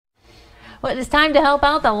Well, it's time to help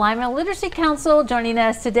out the Lima Literacy Council. Joining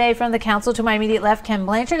us today from the council to my immediate left, Ken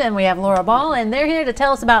Blanchard, and we have Laura Ball, and they're here to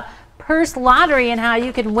tell us about purse lottery and how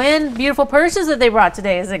you can win beautiful purses that they brought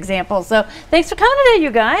today as an example. So thanks for coming today, you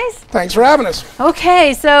guys. Thanks for having us.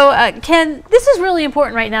 Okay, so Ken, this is really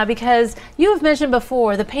important right now because you have mentioned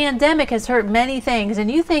before the pandemic has hurt many things, and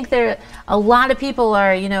you think there a lot of people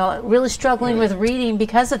are, you know, really struggling with reading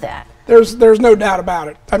because of that. There's no doubt about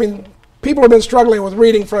it. I mean, people have been struggling with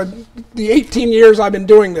reading for the 18 years I've been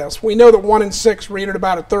doing this. We know that 1 in 6 read at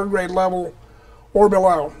about a 3rd grade level or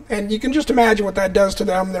below. And you can just imagine what that does to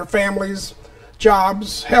them, their families,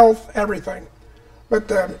 jobs, health, everything. But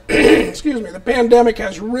the, excuse me, the pandemic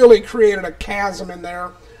has really created a chasm in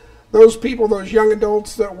there. Those people, those young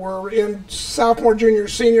adults that were in sophomore, junior,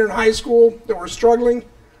 senior in high school that were struggling,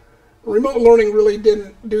 remote learning really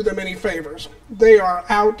didn't do them any favors. They are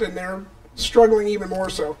out and they're struggling even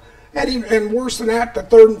more so. And worse than that, the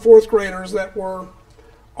 3rd and 4th graders that were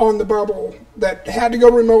on the bubble that had to go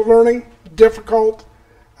to remote learning, difficult,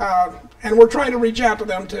 and we're trying to reach out to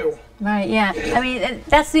them too. Right, yeah. I mean,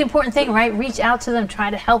 that's the important thing, right? Reach out to them, try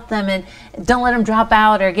to help them, and don't let them drop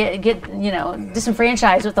out or get you know,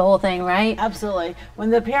 disenfranchised with the whole thing, right? Absolutely. When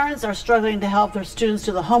the parents are struggling to help their students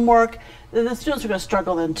do the homework, the students are going to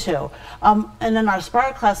struggle then too. And in our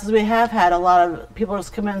Spark classes, we have had a lot of people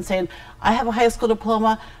just come in saying, I have a high school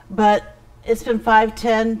diploma, but it's been 5,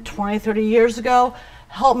 10, 20, 30 years ago.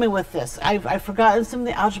 Help me with this. I've forgotten some of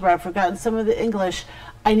the algebra, I've forgotten some of the English.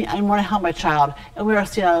 I want to help my child, and we are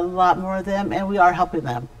seeing a lot more of them, and we are helping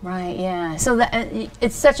them. Right, yeah. So that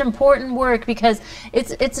it's such important work because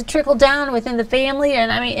it's a trickle down within the family,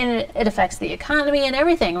 and I mean, and it affects the economy and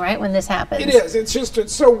everything, right? When this happens, it is.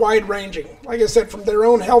 It's so wide ranging. Like I said, from their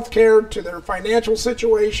own health care to their financial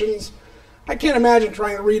situations. I can't imagine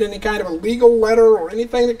trying to read any kind of a legal letter or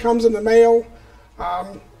anything that comes in the mail.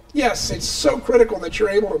 Yes, it's so critical that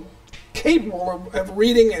you're capable of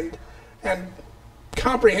reading and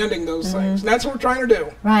comprehending those things. And that's what we're trying to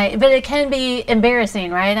do. Right, but it can be embarrassing,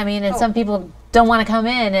 right? I mean, and some people don't want to come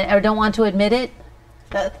in or don't want to admit it.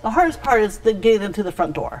 The hardest part is getting them to the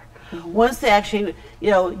front door. Once they actually,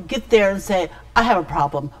 get there and say, I have a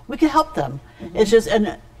problem, we can help them. It's just, and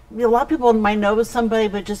a lot of people might know somebody,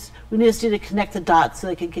 but we just need to connect the dots so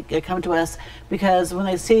they can come to us, because when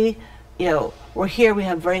they see, we're here, we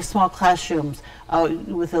have very small classrooms.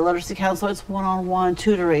 With the Literacy Council, it's one-on-one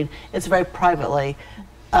tutoring. It's very privately.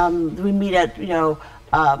 We meet at,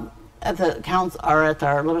 at the council or at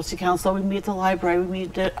our Literacy Council. We meet at the library. We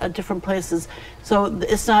meet at different places. So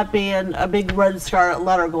it's not being a big red scarlet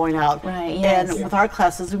letter going out. Right. Yes. And with our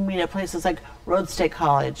classes, we meet at places like Rhodes State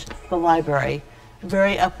College, the library.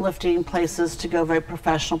 Very uplifting places to go. Very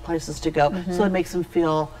professional places to go. So it makes them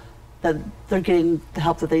feel that they're getting the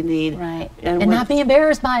help that they need. Right. And not be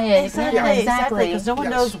embarrassed by it. Exactly. Yeah, exactly. Because no one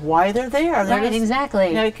knows why they're there. They're right,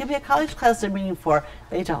 exactly. It could be a college class they're meeting for.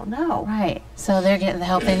 They don't know. Right. So they're getting the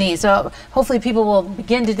help they need. So hopefully people will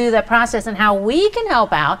begin to do that process, and how we can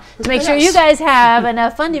help out to make sure you guys have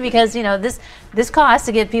enough funding, because, this costs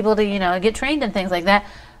to get people to, get trained in things like that.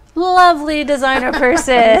 Lovely designer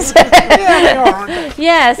purses. Yeah, they are, aren't they?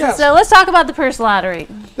 Yes. So let's talk about the purse lottery.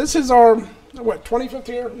 This is our 25th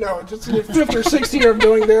year? No, it's the 5th or 6th year of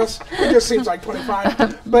doing this. It just seems like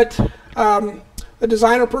 25. But the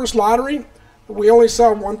designer purse lottery, we only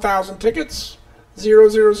sell 1,000 tickets, 000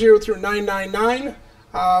 through 999.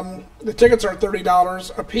 The tickets are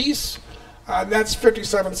 $30 a piece. That's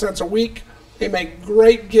 57 cents a week. They make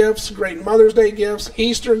great gifts, great Mother's Day gifts,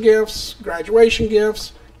 Easter gifts, graduation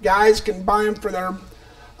gifts. Guys can buy them for their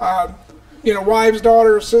wives,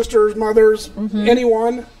 daughters, sisters, mothers,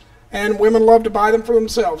 anyone. And women love to buy them for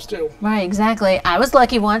themselves too. Right, exactly. I was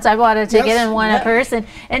lucky once. I bought a ticket and won a purse.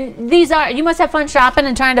 And these are, you must have fun shopping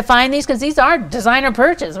and trying to find these, because these are designer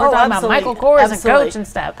purses. We're talking about Michael Kors and Coach and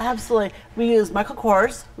stuff. Absolutely. We use Michael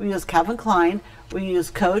Kors, we use Calvin Klein, we use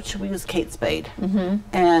Coach, we use Kate Spade,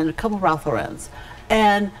 and a couple of Ralph Lauren's.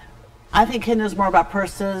 And I think Ken knows more about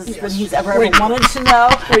purses than he's ever wanted to know.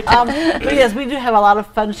 But yes, we do have a lot of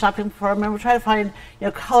fun shopping for him, and we're trying to find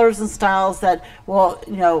colors and styles that will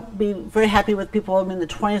be very happy with people in the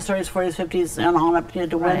 20s, 30s, 40s, 50s, and on up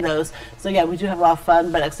to win those. So yeah, we do have a lot of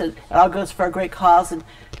fun, but like I said, it all goes for a great cause, and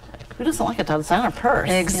who doesn't like a designer purse?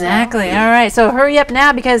 Exactly. All right, so hurry up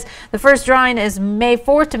now, because the first drawing is May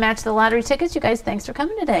 4th to match the lottery tickets. You guys, thanks for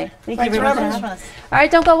coming today. Thank you very much for having us. All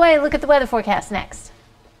right, don't go away. Look at the weather forecast next.